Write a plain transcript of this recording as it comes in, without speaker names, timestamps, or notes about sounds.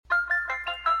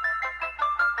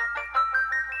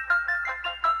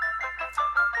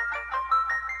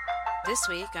This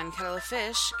week on Kettle of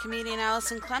Fish, comedian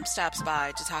Allison Klemp stops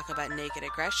by to talk about naked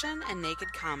aggression and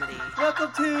naked comedy.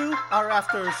 Welcome to our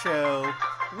after show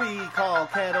we call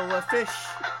Kettle of Fish,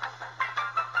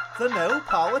 the No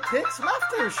Politics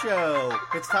Laughter Show.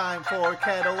 It's time for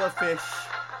Kettle of Fish.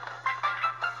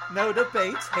 No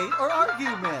debates, hate, or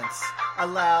arguments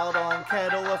allowed on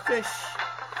Kettle of Fish.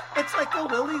 It's like a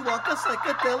Willy Wonka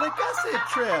psychedelic acid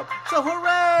trip. So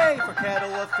hooray for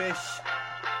Kettle of Fish.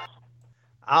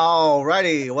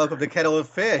 Alrighty, welcome to Kettle of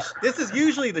Fish. This is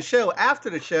usually the show after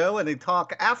the show, and they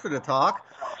talk after the talk.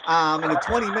 In a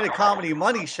 20-minute comedy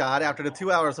money shot after the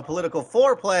 2 hours of political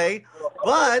foreplay.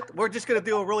 But we're just going to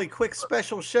do a really quick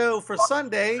special show for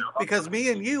Sunday because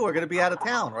me and you are going to be out of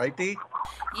town, right, Dee?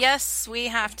 Yes, we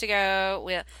have to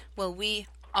go. Well, we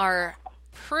are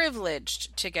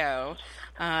privileged to go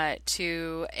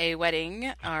to a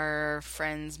wedding. Our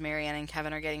friends Marianne and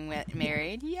Kevin are getting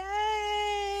married. Yay!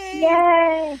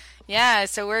 Yay! Yeah,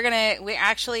 so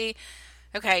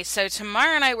okay, so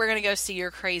tomorrow night we're going to go see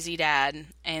your crazy dad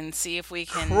and see if we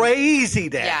can... Crazy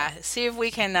dad? Yeah, see if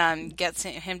we can get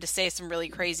him to say some really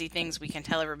crazy things we can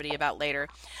tell everybody about later.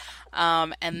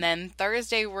 And then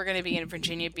Thursday we're going to be in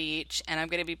Virginia Beach, and I'm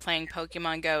going to be playing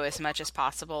Pokemon Go as much as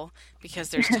possible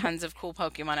because there's tons of cool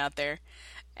Pokemon out there.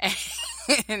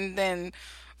 And then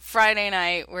Friday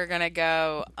night we're going to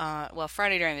go,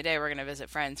 Friday during the day we're going to visit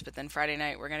friends, but then Friday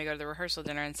night we're going to go to the rehearsal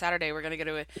dinner, and Saturday we're going to go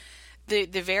to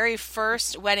the very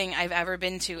first wedding I've ever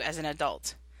been to as an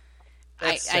adult. Wow,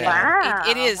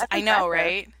 it is. That's I know, impressive.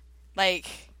 right? Like,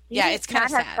 You yeah, do it's kind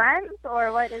of not sad. have friends,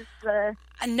 or what is the...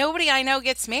 Nobody I know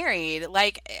gets married.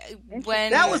 Like,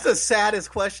 when... That was the saddest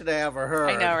question I ever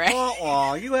heard. I know, right?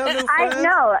 Aw, you have no friends?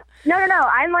 No.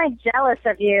 I'm like jealous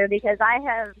of you because I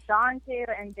have gone to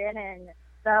and been in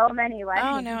so many weddings.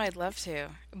 Oh, no, I'd love to.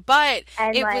 But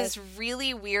And, it like- was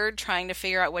really weird trying to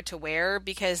figure out what to wear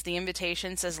because the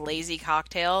invitation says lazy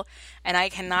cocktail, and I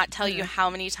cannot tell you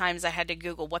how many times I had to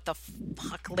Google what the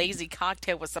fuck lazy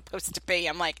cocktail was supposed to be.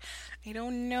 I'm like, I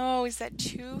don't know. Is that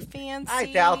too fancy?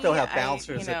 I doubt they'll have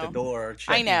bouncers at the door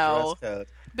checking know. dress code.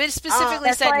 But it specifically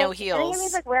That's said like, no I think it heels.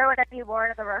 means like wear whatever you wore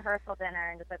to the rehearsal dinner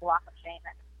and just like walk of shame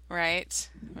it. Right?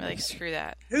 We're like, screw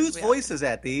that. Whose voice is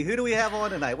that, Dee? Who do we have on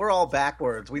tonight? We're all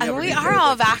backwards. We And never we do are that.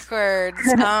 all backwards.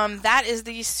 That is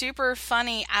the super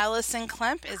funny Allison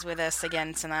Klemp is with us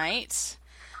again tonight.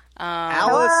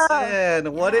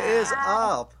 Allison, what is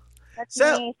up? That's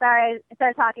So- me. Sorry, I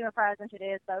started talking before I was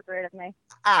introduced. That was rude of me.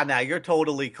 Now you're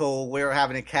totally cool. We're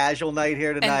having a casual night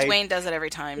here tonight. And Dwayne does it every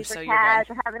time, Super so you're cash.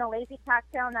 good. We're having a lazy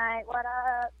cocktail night. What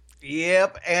up?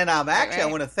 Yep, and actually I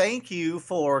right. want to thank you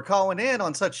for calling in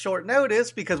on such short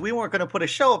notice because we weren't going to put a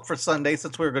show up for Sunday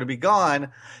since we were going to be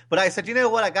gone. But I said, you know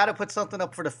what, I got to put something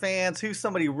up for the fans. Who's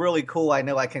somebody really cool I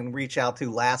know I can reach out to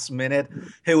last minute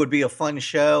who would be a fun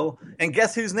show? And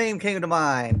guess whose name came to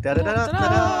mind?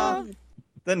 Da-da-da-da-da-da.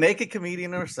 The naked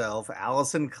comedian herself,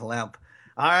 Allison Klemp.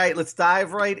 All right, let's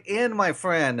dive right in, my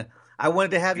friend. I wanted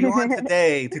to have you on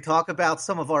today to talk about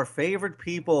some of our favorite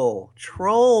people,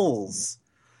 trolls.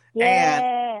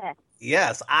 Yeah.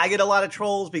 Yes, I get a lot of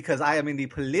trolls because I am in the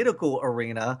political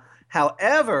arena.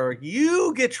 However,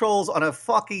 you get trolls on a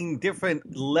fucking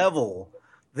different level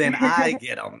than I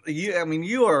get them.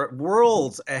 You are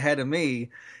worlds ahead of me.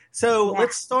 So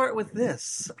let's start with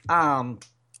this.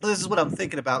 This is what I'm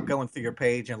thinking about going through your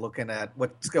page and looking at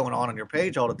what's going on your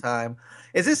page all the time.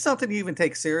 Is this something you even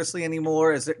take seriously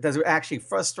anymore? Does it actually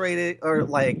frustrate it? Or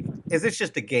is this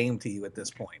just a game to you at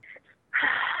this point?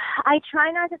 I try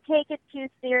not to take it too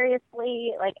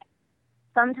seriously. Like,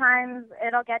 sometimes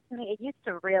it'll get to me. It used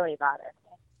to really bother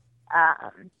me.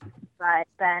 But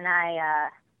then I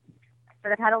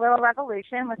sort of had a little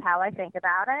revolution with how I think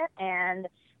about it, and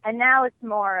now it's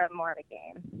more of a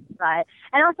game.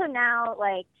 And also now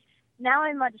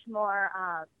I'm much more,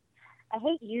 I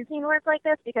hate using words like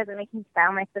this because it makes me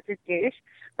sound like such a douche,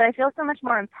 but I feel so much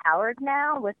more empowered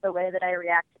now with the way that I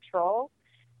react to trolls.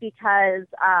 Because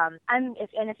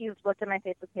if you've looked at my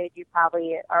Facebook page, you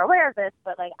probably are aware of this,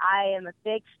 but like I am a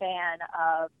big fan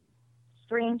of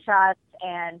screenshots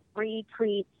and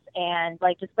retweets and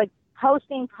just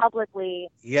posting publicly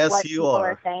what you people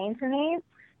are saying to me,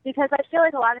 because I feel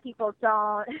like a lot of people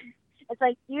don't. It's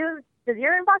like, does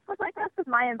your inbox look like this? Because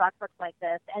my inbox looks like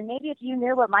this, and maybe if you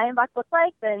knew what my inbox looked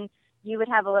like, then you would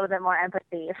have a little bit more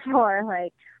empathy for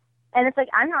like. And it's like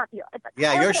I'm not the.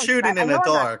 Yeah, you're shooting in the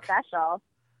dark. I'm not special.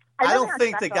 I don't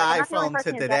think the guy from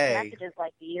today. Messages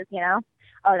like these,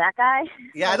 Oh, that guy.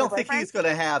 Yeah, I don't think he's going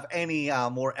to have any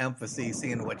more empathy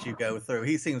seeing what you go through.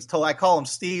 He seems I call him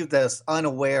Steve, this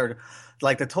unaware,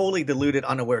 like the totally deluded,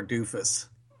 unaware doofus.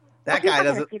 That guy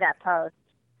doesn't see that post.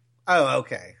 Oh,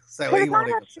 okay. So Because he won't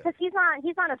even say.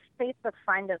 he's not a Facebook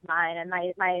friend of mine, and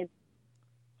my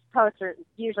posts are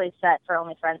usually set for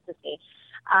only friends to see.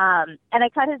 And I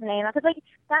cut his name out because, like,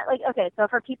 that, like, okay, so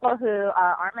for people who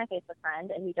aren't my Facebook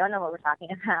friend and who don't know what we're talking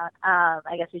about,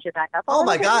 I guess we should back up. Oh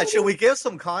my God! Should we give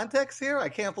some context here? I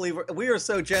can't believe we are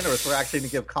so generous. We're actually going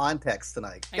to give context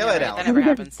tonight. Go ahead, That Alex. never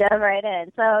happens. Jump right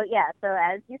in. So yeah, so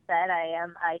as you said,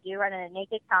 I do run a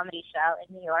naked comedy show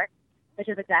in New York, which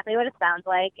is exactly what it sounds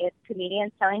like. It's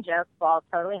comedians telling jokes while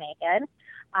totally naked.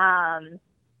 And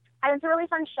it's a really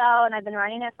fun show, and I've been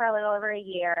running it for a little over a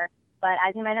year. But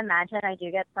as you might imagine, I do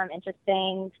get some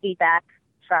interesting feedback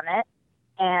from it.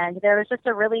 And there was just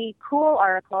a really cool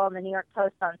article in the New York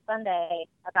Post on Sunday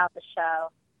about the show.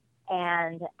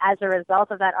 And as a result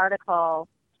of that article,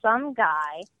 some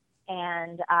guy,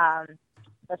 and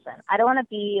listen, I don't want to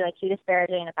be like too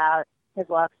disparaging about his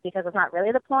looks because it's not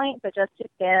really the point, but just to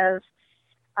give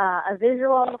a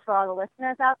visual for all the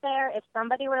listeners out there, if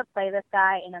somebody were to play this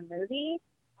guy in a movie,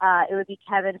 it would be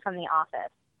Kevin from The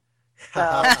Office. So,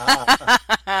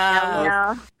 you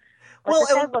know what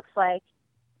this looks like.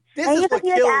 This and is what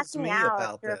kills me me out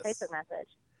about through this. a Facebook message.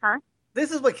 Huh?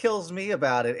 This is what kills me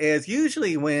about it is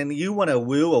usually when you want to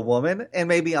woo a woman, and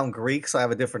maybe I'm Greek, so I have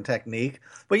a different technique,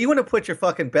 but you want to put your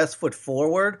fucking best foot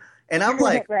forward. And I'm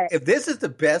like, Right. If this is the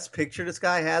best picture this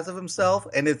guy has of himself,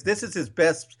 and if this is his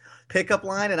best pickup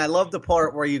line, and I love the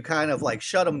part where you kind of like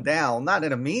shut him down, not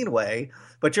in a mean way,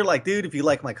 but you're like, dude, if you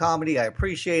like my comedy, I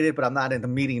appreciate it, but I'm not into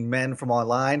meeting men from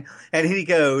online. And he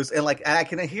goes, and like I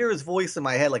can hear his voice in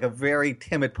my head, like a very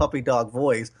timid puppy dog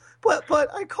voice. But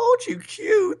I called you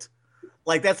cute.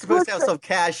 Like that's supposed to have some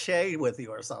cachet with you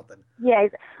or something. Yeah.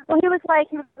 He was like,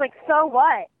 so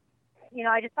what? You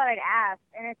know, I just thought I'd ask.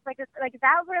 And it's like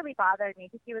that really bothered me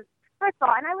because he was, first of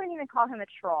all, and I wouldn't even call him a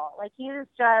troll. Like he was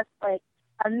just like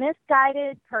a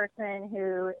misguided person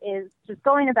who is just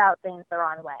going about things the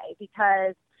wrong way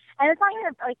because, and it's not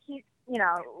even like he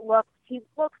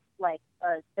looks like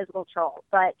a physical troll,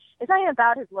 but it's not even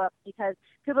about his looks because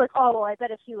people are like, oh, well, I bet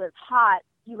if he was hot,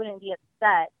 you wouldn't be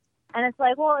upset. And it's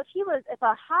like, well, if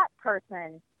a hot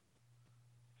person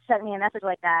sent me a message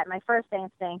like that, my first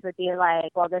instinct would be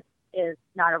like, well, this is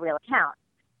not a real account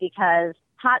because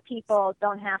hot people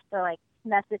don't have to like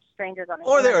message strangers on the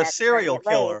internet. Or they're a serial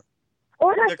killer.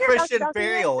 Or they're Christian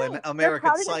Bale in American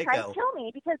Psycho. They're probably try to kill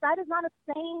me because that is not a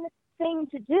sane thing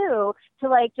to do to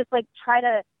like just like try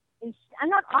to. I'm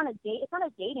not on a date. It's not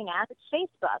a dating app. It's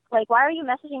Facebook. Like, why are you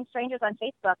messaging strangers on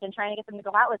Facebook and trying to get them to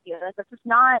go out with you? Like, that's just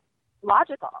not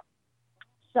logical.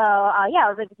 So, yeah, I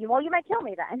was like, well, you might kill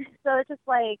me then. So it's just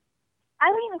like, I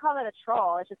wouldn't even call it a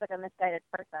troll. It's just like a misguided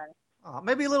person. Oh,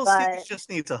 maybe little Steve just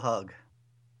needs a hug.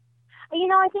 You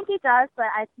know, I think he does, but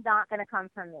it's not going to come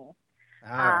from me.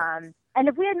 And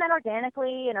if we had met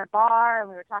organically in a bar and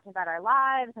we were talking about our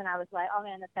lives and I was like, oh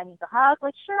man, this guy needs a hug,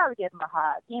 like sure I would give him a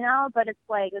hug, you know, but it's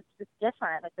like, it's just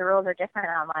different. Like the rules are different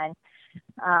online.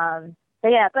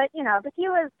 But yeah, but you know, but he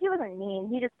wasn't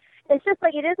mean. It's just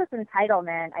like, it is this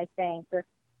entitlement, I think, this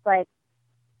like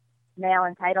male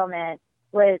entitlement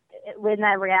with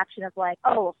that reaction of like,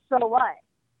 oh, so what?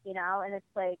 You know, and it's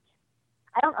like,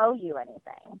 I don't owe you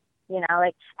anything. You know,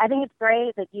 like, I think it's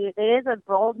great that it is a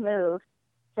bold move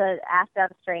to ask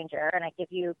out a stranger, and I give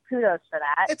you kudos for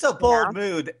that. It's a bold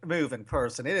move in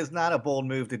person. It is not a bold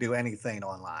move to do anything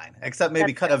online, except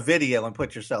maybe cut a video and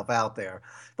put yourself out there.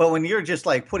 But when you're just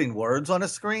like putting words on a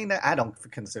screen, I don't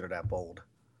consider that bold.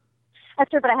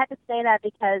 That's true, but I have to say that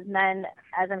because men,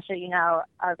 as I'm sure you know,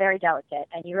 are very delicate,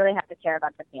 and you really have to care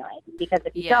about their feelings, because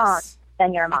if you don't,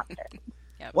 then you're a monster.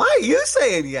 Yep. Why are you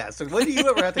saying yes? And when do you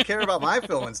ever have to care about my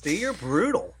feelings, Dee? You're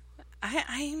brutal.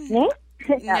 I'm me?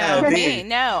 No, me.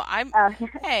 No, I'm.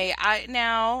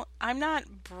 I'm not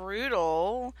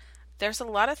brutal. There's a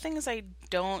lot of things I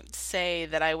don't say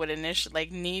that I would initially,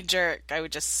 like knee jerk, I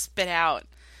would just spit out.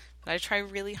 But I try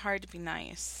really hard to be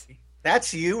nice.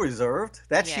 That's you reserved?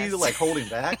 That's you like holding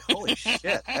back? Holy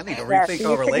shit. I need to rethink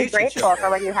our relationship. You should be grateful for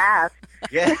what you have.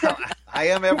 Yeah, I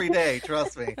am every day,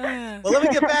 trust me. Well, let me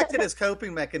get back to this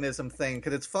coping mechanism thing,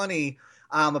 because it's funny.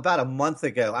 About a month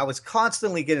ago, I was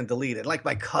constantly getting deleted. Like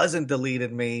my cousin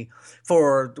deleted me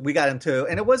we got into,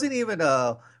 and it wasn't even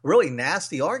a really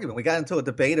nasty argument. We got into a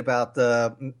debate about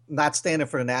not standing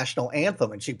for the national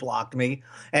anthem, and she blocked me.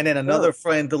 And then another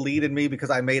friend deleted me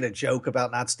because I made a joke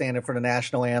about not standing for the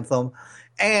national anthem.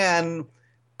 And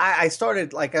I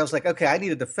started, I was like, okay, I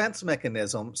need a defense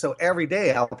mechanism. So every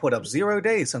day I'll put up 0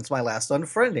 days since my last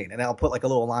unfriending, and I'll put like a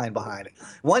little line behind it.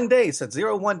 1 day since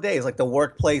 1 days, like the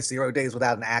workplace, 0 days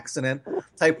without an accident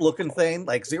type looking thing,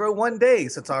 like 1 day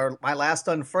since my last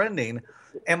unfriending.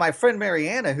 And my friend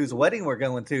Mariana, whose wedding we're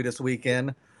going to this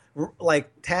weekend, like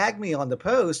tagged me on the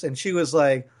post, and she was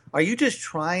like, "Are you just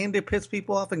trying to piss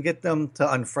people off and get them to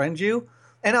unfriend you?"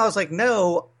 And I was like,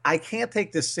 "No, I can't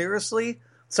take this seriously,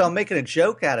 so I'm making a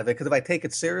joke out of it because if I take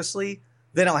it seriously,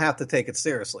 then I'll have to take it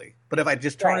seriously. But if I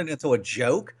just turn Right. it into a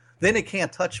joke, then it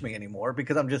can't touch me anymore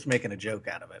because I'm just making a joke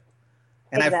out of it."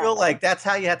 And I feel Exactly. like that's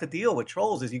how you have to deal with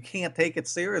trolls is you can't take it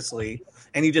seriously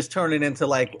and you just turn it into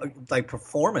like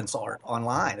performance art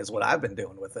online is what I've been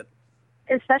doing with it.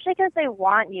 Especially because they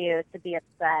want you to be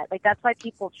upset. Like that's why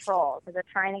people troll because they're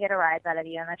trying to get a rise out of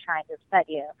you and they're trying to upset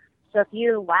you. So if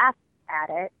you laugh at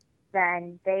it,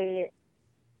 then they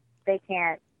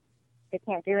can't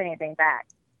do anything back.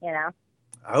 You know?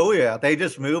 Oh yeah, they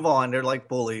just move on. They're like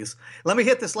bullies. Let me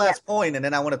hit this Yeah. last point, and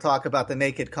then I want to talk about the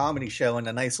Naked Comedy Show and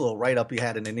the nice little write up you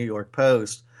had in the New York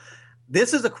Post.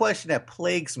 This is a question that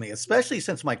plagues me, especially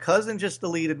since my cousin just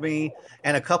deleted me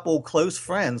and a couple close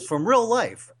friends from real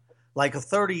life, like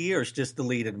 30 years, just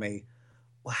deleted me.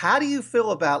 How do you feel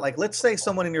about, like, let's say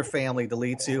someone in your family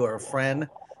deletes you or a friend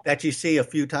that you see a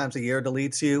few times a year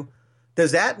deletes you?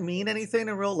 Does that mean anything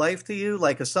in real life to you?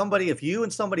 Like, if you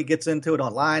and somebody gets into it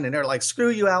online and they're like, screw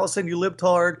you, Allison, you lived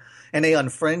hard, and they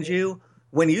unfriend you,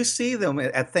 when you see them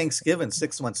at Thanksgiving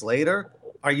 6 months later,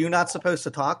 are you not supposed to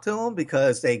talk to them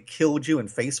because they killed you in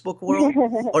Facebook world?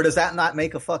 Or does that not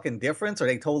make a fucking difference? Are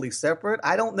they totally separate?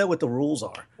 I don't know what the rules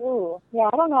are. Ooh, yeah,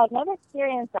 I don't know. I've never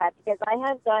experienced that because I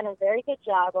have done a very good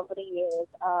job over the years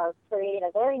of creating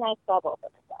a very nice bubble for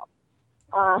myself.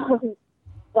 Um,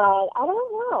 but I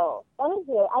don't know. That is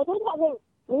weird. I did have it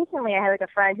recently. I had like a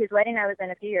friend whose wedding I was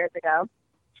in a few years ago,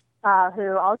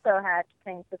 who also had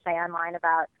things to say online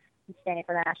about standing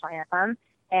for the national anthem.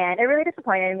 And it really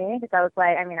disappointed me because I was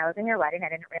like, I mean, I was in your wedding. I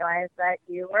didn't realize that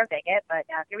you were a bigot, but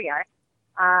now here we are.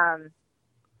 Um,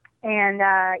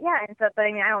 yeah, and so, but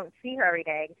I mean, I don't see her every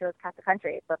day. She lives across the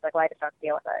country, so it's like, well, I just don't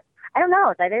deal with it. I don't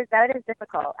know. That is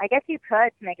difficult. I guess you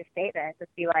could make a statement,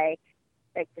 just be like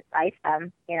just ice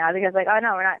them, because like, oh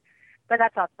no, we're not. But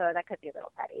that's also that could be a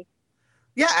little petty.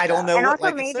 Yeah, I So, don't know and what, also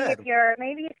like I maybe said.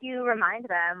 if you remind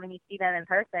them when you see them in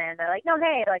person, they're like, no,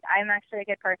 hey, like I'm actually a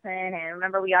good person, and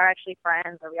remember we are actually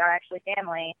friends or we are actually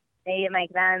family. Maybe it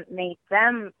make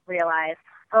them realize,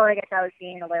 oh, I guess I was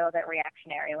being a little bit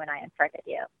reactionary when I unfriended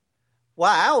you.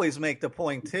 Well, I always make the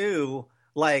point too.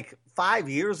 Like 5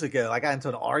 years ago, I got into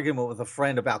an argument with a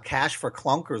friend about Cash for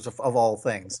Clunkers of all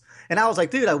things, and I was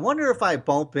like, "Dude, I wonder if I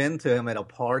bump into him at a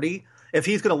party, if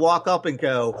he's gonna walk up and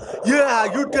go,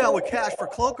 'Yeah, you're down with Cash for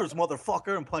Clunkers,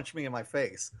 motherfucker,' and punch me in my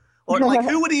face." Or like,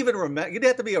 who would even remember? You'd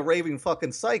have to be a raving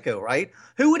fucking psycho, right?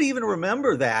 Who would even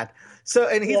remember that? So,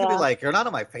 and he's gonna be Yeah. like, "You're not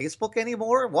on my Facebook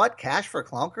anymore? What? Cash for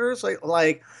Clunkers?"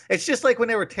 Like it's just like when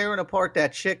they were tearing apart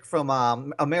that chick from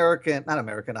not American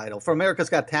Idol, from America's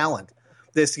Got Talent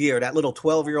this year, that little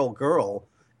 12-year-old girl,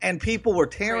 and people were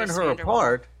tearing Grace her Vanderwall.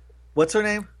 apart. What's her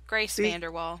name? Grace See?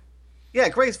 Vanderwall. Yeah,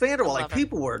 Grace I Vanderwall. Like love her.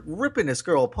 people were ripping this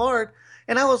girl apart.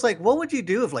 And I was like, what would you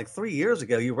do if like 3 years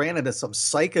ago you ran into some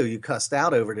psycho you cussed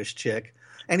out over this chick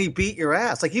and he beat your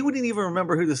ass? Like you wouldn't even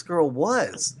remember who this girl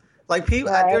was. Like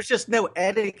people, Right. there's just no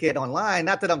etiquette online.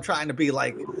 Not that I'm trying to be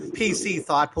like PC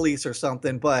thought police or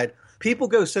something, but people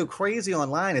go so crazy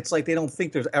online. It's like they don't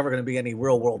think there's ever going to be any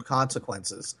real world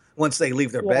consequences once they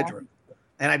leave their Yeah. bedroom.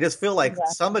 And I just feel like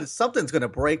Exactly. something's going to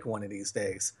break one of these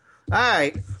days. All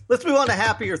right, let's move on to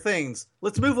happier things.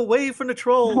 Let's move away from the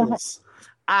trolls.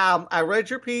 I read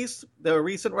your piece, the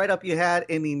recent write up you had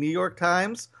in the New York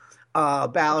Times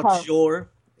about Post. our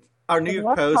The New New York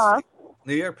York Post. Post.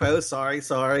 New York Post.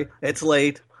 Sorry, it's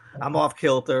late. I'm off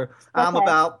kilter. Okay.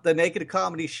 About the Naked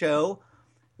Comedy Show.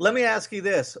 Let me ask you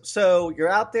this. So you're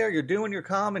out there, you're doing your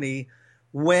comedy.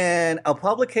 When a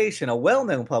publication, a well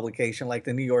known publication like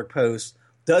the New York Post,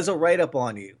 does a write up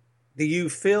on you, do you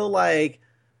feel like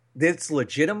this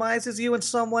legitimizes you in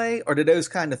some way, or do those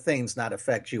kind of things not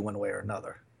affect you one way or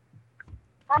another?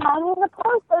 I mean, the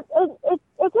post,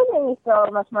 it did make me feel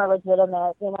much more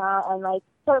legitimate, and like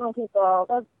certainly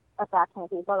there's a fraction of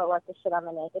people that like to shit on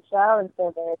the Naked Show and say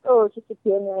that, oh, it's just a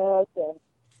gimmick and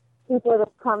people are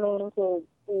just coming to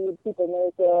see people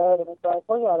naked, and it's like,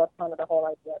 well, yeah, that's kind of the whole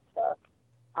idea of stuff.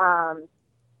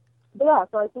 But yeah,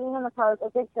 so like being in the post,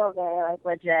 it did feel very like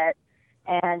legit.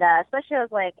 And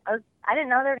especially I didn't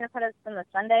know they were going to put us in the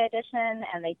Sunday edition,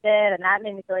 and they did, and that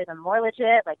made me feel even more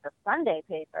legit, like the Sunday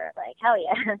paper, like hell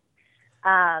yeah.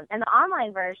 And the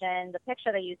online version, the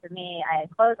picture they used of me, I had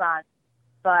clothes on,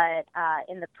 but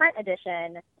in the print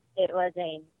edition, it was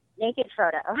a naked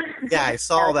photo. Yeah, I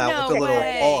saw that with No the little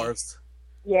way. bars.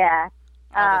 Yeah.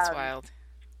 Oh, that's wild.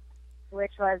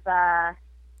 Which was I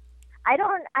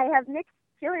have mixed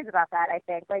feelings about that. I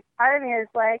think like part of me is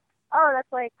like, oh,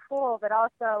 that's like cool, but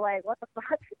also like, what the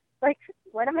fuck? like,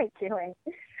 what am I doing?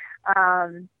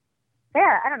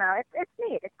 Yeah, I don't know. It's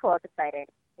neat. It's cool. It's exciting.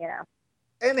 You know.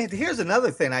 And here's another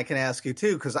thing I can ask you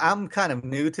too, because I'm kind of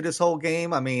new to this whole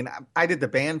game. I mean, I did the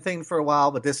band thing for a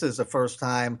while, but this is the first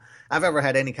time I've ever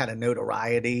had any kind of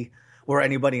notoriety where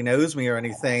anybody knows me or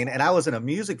anything. And I was in a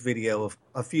music video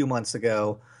a few months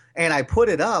ago, and I put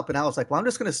it up, and I was like, well, I'm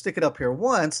just going to stick it up here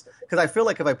once because I feel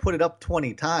like if I put it up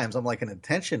 20 times, I'm like an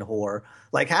attention whore.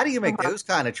 Like, how do you make those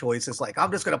kind of choices? Like,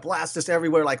 I'm just going to blast this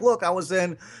everywhere. Like, look, I was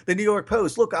in the New York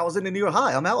Post. Look, I was in the New York.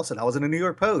 Hi, I'm Allison. I was in the New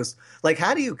York Post. Like,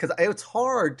 how do you? Because it's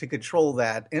hard to control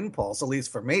that impulse, at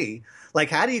least for me. Like,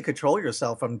 how do you control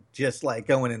yourself from just like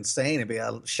going insane and be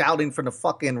shouting from the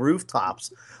fucking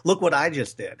rooftops? Look what I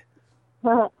just did.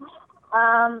 You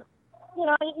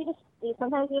know,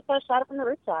 sometimes you just gotta shout it from the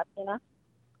rooftop, you know.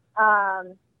 I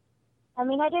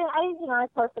mean, I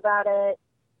post about it.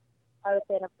 I would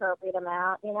say an appropriate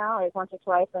amount, you know, like once or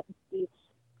twice on each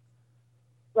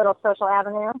little social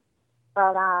avenue.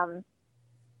 But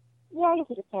yeah, I guess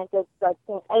you just can't just like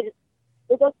think.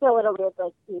 It does feel a little weird,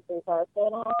 like deeply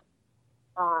posting it.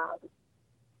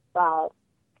 But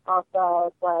also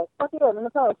it's like, fuck you, I'm in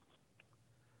the post.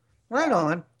 Right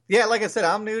on. Yeah, like I said,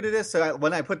 I'm new to this. So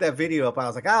when I put that video up, I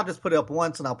was like, I'll just put it up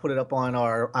once and I'll put it up on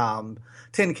our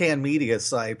Tin Can Media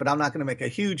site. But I'm not going to make a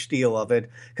huge deal of it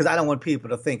because I don't want people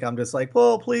to think I'm just like,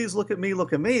 well, please look at me,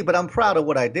 look at me. But I'm proud of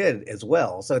what I did as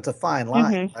well. So it's a fine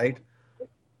line, right?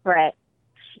 Right.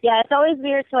 Yeah, it's always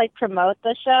weird to like promote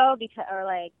the show because, or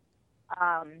like,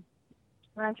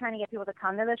 when I'm trying to get people to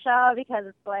come to the show because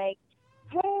it's like,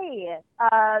 hey,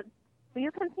 will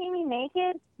you come see me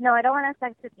naked? No, I don't want to have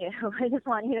sex with you. I just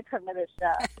want you to come to the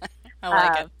show. I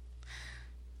like it.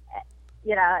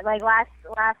 You know, like last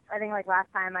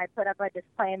time I put up a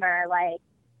disclaimer like,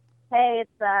 hey,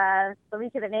 it's the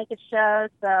week of the Naked Show,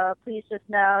 so please just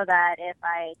know that if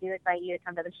I do invite you to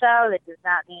come to the show, that does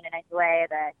not mean in any way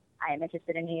that I am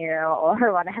interested in you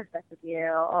or want to have sex with you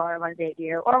or want to date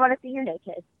you or want to see you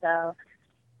naked. So.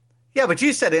 Yeah, but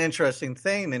you said an interesting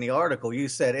thing in the article. You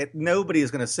said nobody is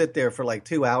going to sit there for like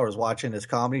 2 hours watching this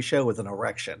comedy show with an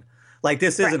erection. Like,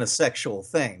 this isn't a sexual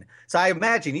thing. So I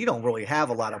imagine you don't really have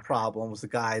a lot of problems. The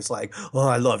guy's like, oh,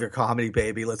 I love your comedy,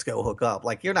 baby. Let's go hook up.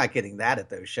 Like, you're not getting that at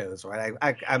those shows, right?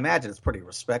 I imagine it's pretty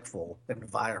respectful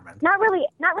environment. Not really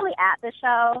at the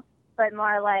show, but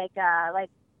more like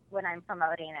when I'm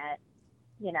promoting it,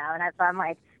 you know, and if I'm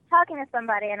like talking to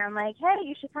somebody and I'm like, hey,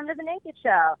 you should come to the Naked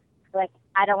Show. Like,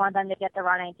 I don't want them to get the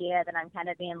wrong idea that I'm kind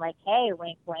of being like, hey,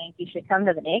 wink, wink, you should come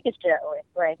to the Naked Show. It's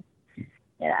like,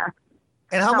 you know.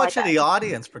 And how much of the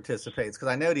audience participates? Because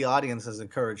I know the audience is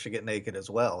encouraged to get naked as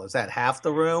well. Is that half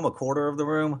the room, a quarter of the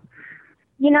room?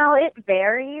 You know, it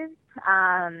varies.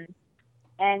 And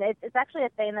it's actually a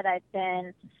thing that I've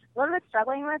been a little bit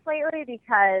struggling with lately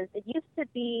because it used to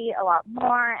be a lot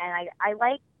more. And I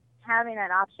like having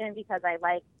that option because I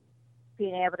like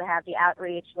being able to have the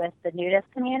outreach with the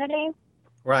nudist community.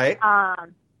 Right.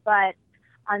 But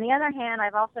on the other hand,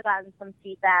 I've also gotten some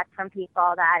feedback from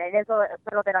people that it is a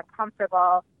little bit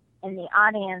uncomfortable in the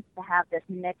audience to have this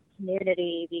mixed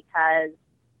community because,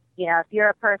 you know, if you're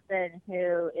a person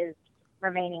who is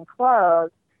remaining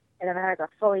clothed and then there's a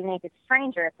fully naked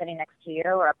stranger sitting next to you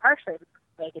or a partially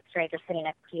naked stranger sitting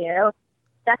next to you,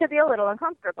 that could be a little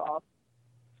uncomfortable.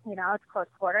 You know, it's close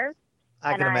quarters.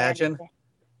 I can imagine.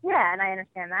 Yeah, and I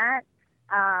understand that.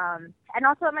 And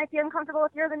also it might be uncomfortable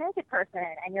if you're the naked person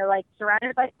and you're like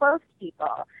surrounded by clothed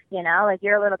people, you know, like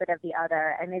you're a little bit of the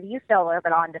other and maybe you feel a little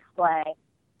bit on display.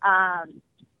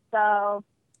 So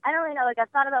I don't really know, like I've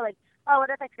thought about like, oh, what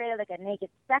if I created like a naked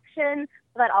section?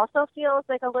 But that also feels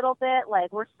like a little bit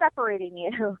like we're separating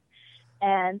you.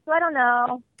 And so I don't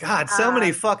know. God, so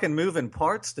many fucking moving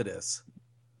parts to this.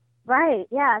 Right,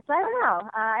 yeah. So I don't know.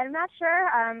 I'm not sure.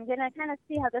 I'm going to kind of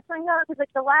see how this one goes. Because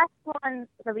like the last one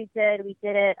that we did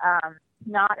it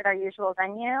not at our usual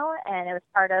venue. And it was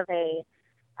part of a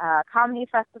comedy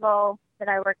festival that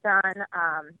I worked on.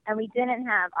 And we didn't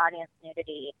have audience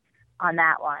nudity on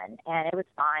that one. And it was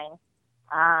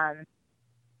fine.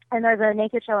 And there's a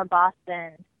naked show in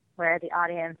Boston where the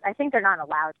audience, I think they're not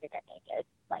allowed to get naked,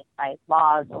 like by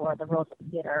laws or the rules of the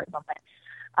theater or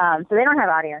something. So they don't have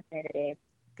audience nudity.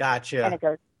 Gotcha. And it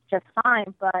goes just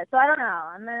fine. But so I don't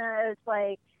know. It's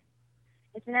like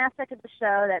it's an aspect of the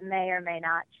show that may or may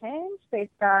not change based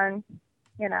on,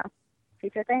 you know,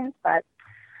 future things. But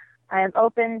I am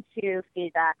open to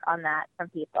feedback on that from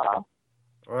people.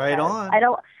 Right on. I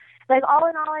don't like all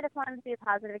in all. I just want it to be a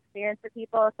positive experience for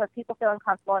people. So if people feel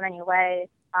uncomfortable in any way,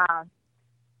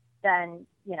 then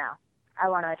you know I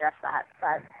want to address that.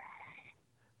 But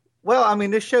Well, I mean,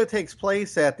 this show takes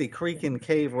place at the Creek and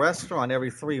Cave restaurant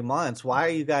every 3 months. Why are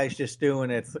you guys just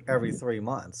doing it every 3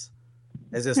 months?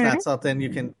 Is this Hmm? not something you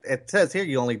can? It says here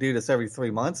you only do this every 3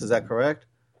 months. Is that correct?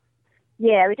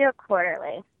 Yeah, we do it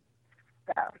quarterly.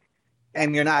 So yeah,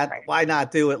 And you're not. right. Why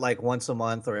not do it like once a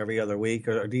month or every other week?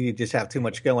 Or do you just have too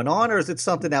much going on, or is it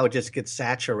something that would just get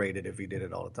saturated if you did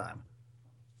it all the time?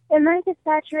 It might get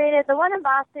saturated. The one in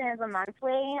Boston is a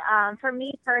monthly. For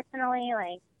me personally,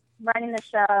 like running the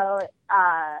show,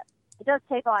 it does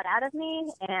take a lot out of me,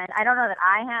 and I don't know that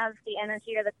I have the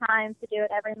energy or the time to do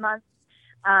it every month.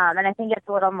 And I think it's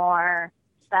a little more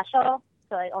special,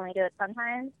 so I only do it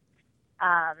sometimes.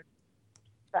 Um,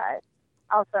 but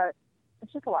also,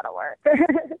 it's just a lot of work,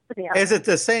 to be Is honest. it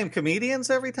the same comedians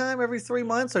every time, every 3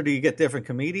 months, or do you get different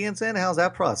comedians in? How's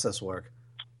that process work?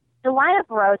 The lineup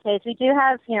rotates. We do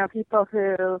have, people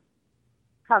who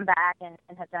come back and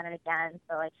have done it again.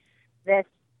 So like this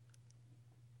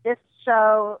this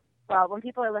show, well, when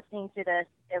people are listening to this,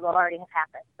 it will already have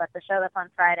happened. But the show that's on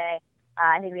Friday,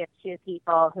 I think we have two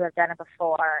people who have done it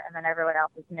before, and then everyone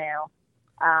else is new.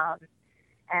 Um,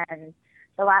 and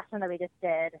the last one that we just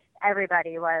did,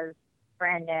 everybody was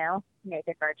brand new,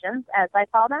 naked virgins, as I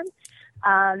call them.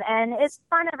 And it's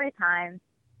fun every time.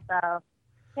 So,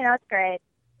 it's great.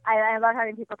 I love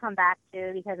having people come back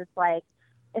too, because it's like,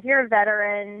 if you're a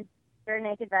veteran, you're a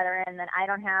naked veteran, then I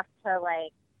don't have to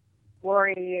like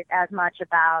worry as much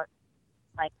about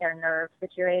like their nerve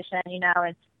situation, and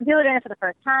when people are doing it for the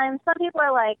first time, some people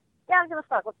are like, yeah, I'm gonna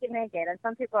fuck, let's get naked, and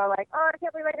some people are like, oh, I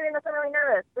can't believe I'm doing this, I'm really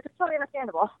nervous, which is totally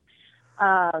understandable.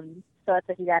 So it's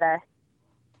like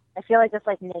I feel like this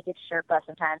like naked Sherpa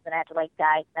sometimes, and I have to like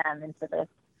guide them into the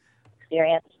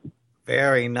experience.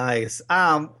 Very nice.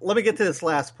 Let me get to this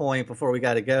last point before we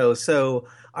got to go. So,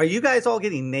 are you guys all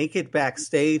getting naked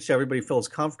backstage so everybody feels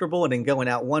comfortable and then going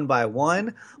out one by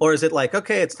one? Or is it like,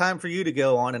 okay, it's time for you to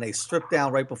go on and they strip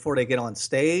down right before they get on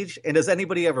stage? And does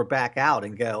anybody ever back out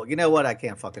and go, you know what, I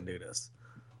can't fucking do this?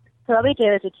 So what we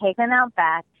do is we take them out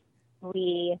back,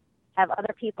 we have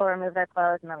other people remove their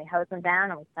clothes, and then we hose them down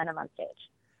and we send them on stage.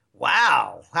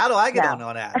 Wow. How do I get No.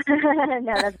 on that?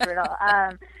 No, that's brutal.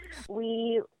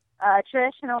 We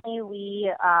traditionally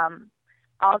we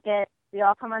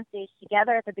all come on stage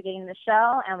together at the beginning of the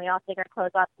show, and we all take our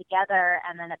clothes off together,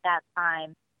 and then at that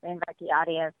time we invite the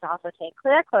audience to also take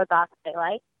their clothes off if they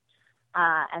like,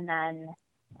 and then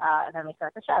we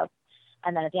start the show,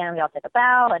 and then at the end we all take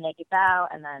a naked bow,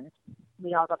 and then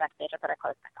we all go backstage and put our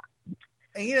clothes back on.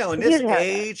 And, in this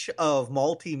age of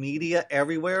multimedia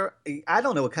everywhere, I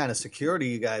don't know what kind of security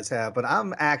you guys have, but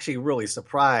I'm actually really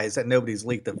surprised that nobody's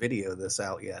leaked a video of this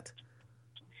out yet.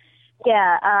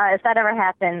 Yeah, if that ever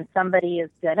happens, somebody is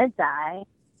gonna die.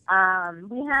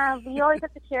 We always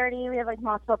have security. We have like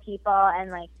multiple people,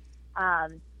 and like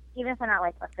even if they're not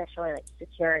like officially like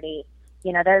security,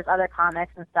 there's other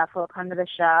comics and stuff who will come to the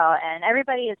show, and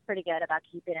everybody is pretty good about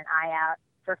keeping an eye out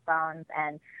for phones.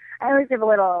 And I always give a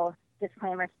little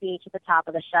disclaimer speech at the top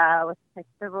of the show with like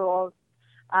the rules,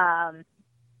 and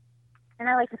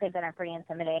I like to think that I'm pretty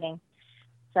intimidating.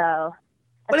 So,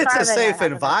 but it's a safe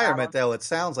environment, though. It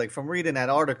sounds like, from reading that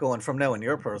article and from knowing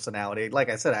your personality. Like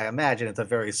I said, I imagine it's a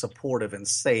very supportive and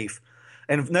safe,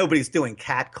 and nobody's doing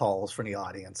cat calls from the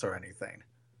audience or anything.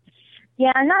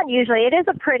 Yeah, not usually. It is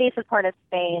a pretty supportive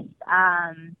space,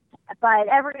 but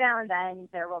every now and then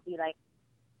there will be like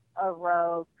a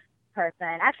rogue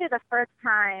person. Actually, the first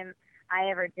time I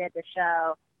ever did the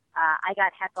show, I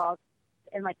got heckled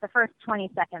in like the first 20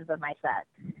 seconds of my set.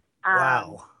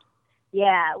 Wow.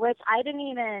 Yeah, which I didn't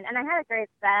even, and I had a great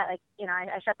set. Like,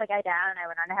 I shut the guy down and I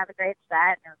went on to have a great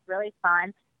set, and it was really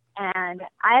fun. And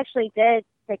I actually did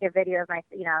take a video of my,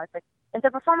 it's like, if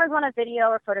the performers want a video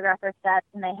or photograph their sets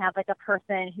and they have like a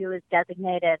person who is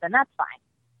designated, then that's fine.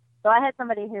 So I had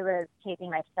somebody who was taping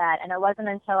my set, and it wasn't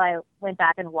until I went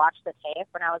back and watched the tape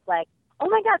when I was like, oh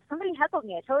my God, somebody heckled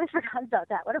me. I totally forgot about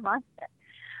that. What a monster.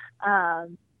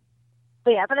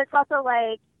 But it's also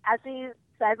like, as we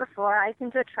said before, I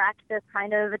seem to attract this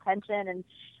kind of attention, and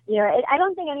I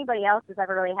don't think anybody else has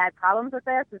ever really had problems with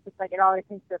this. It's just like it always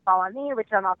seems to fall on me, which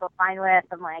I'm also fine with.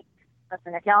 I'm like,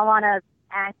 listen, if y'all want to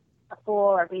act a fool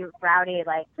or be rowdy,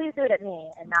 like, please do it at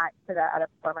me and not to the other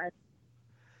performers.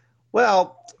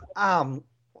 Well,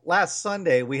 last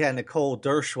Sunday we had Nicole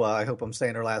Dershwa. I hope I'm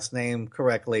saying her last name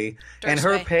correctly. Dursway. And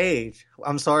her page,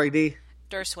 I'm sorry, D?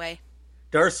 Dursway.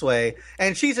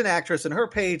 And she's an actress, and her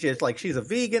page is like, she's a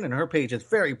vegan, and her page is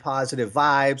very positive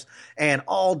vibes, and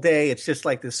all day it's just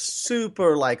like this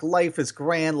super like life is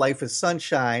grand, life is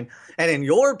sunshine. And in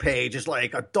your page is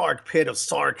like a dark pit of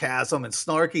sarcasm and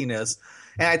snarkiness.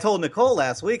 And I told Nicole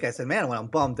last week, I said, man, when I'm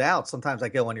bummed out, sometimes I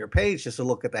go on your page just to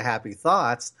look at the happy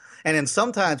thoughts. And then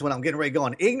sometimes when I'm getting ready to go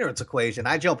on Ignorance Equation,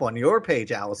 I jump on your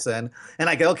page, Allison,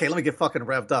 and I go, okay, let me get fucking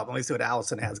revved up. Let me see what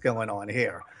Allison has going on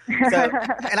here. So,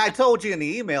 and I told you in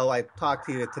the email I talked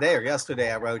to you today or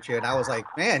yesterday, I wrote you, and I was like,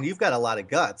 man, you've got a lot of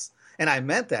guts. And I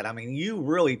meant that. I mean, you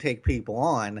really take people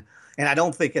on. And I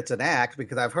don't think it's an act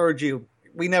because I've heard you.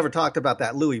 We never talked about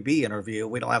that Louis B interview.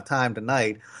 We don't have time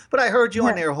tonight. But I heard you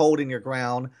on there holding your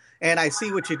ground. And I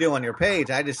see what you do on your page.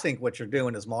 I just think what you're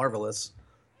doing is marvelous.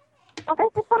 Well,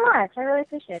 thank you so much. I really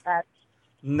appreciate that.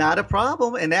 Not a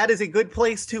problem. And that is a good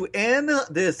place to end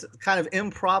this kind of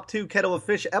impromptu Kettle of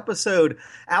Fish episode.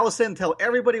 Allison, tell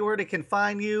everybody where they can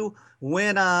find you,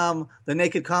 when the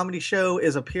Naked Comedy Show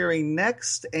is appearing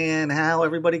next, and how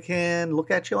everybody can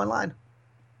look at you online.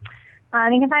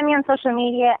 You can find me on social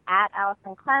media at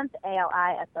Allison Klemp,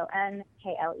 ALISONKLEMP.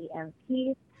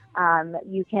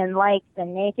 You can like The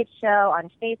Naked Show on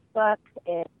Facebook.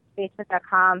 It's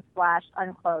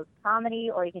facebook.com/unclosedcomedy,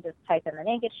 or you can just type in The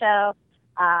Naked Show.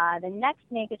 The next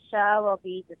Naked Show will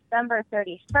be December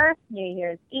 31st, New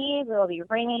Year's Eve. We will be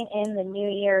ringing in the new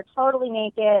year totally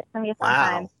naked. It's going to be a fun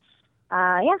time.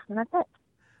 Yeah, and that's it.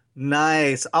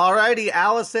 Nice. All righty,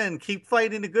 Allison, keep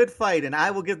fighting the good fight, and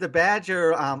I will give the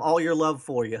Badger all your love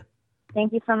for you.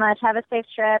 Thank you so much. Have a safe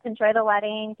trip. Enjoy the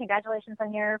wedding. Congratulations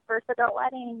on your first adult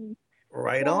wedding.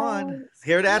 Right on.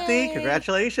 Hear that, Dee?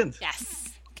 Congratulations.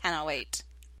 Yes. Cannot wait.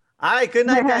 All right, good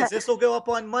night, guys. This will go up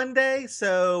on Monday,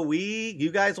 so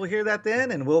you guys will hear that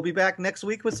then, and we'll be back next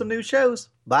week with some new shows.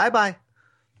 Bye-bye.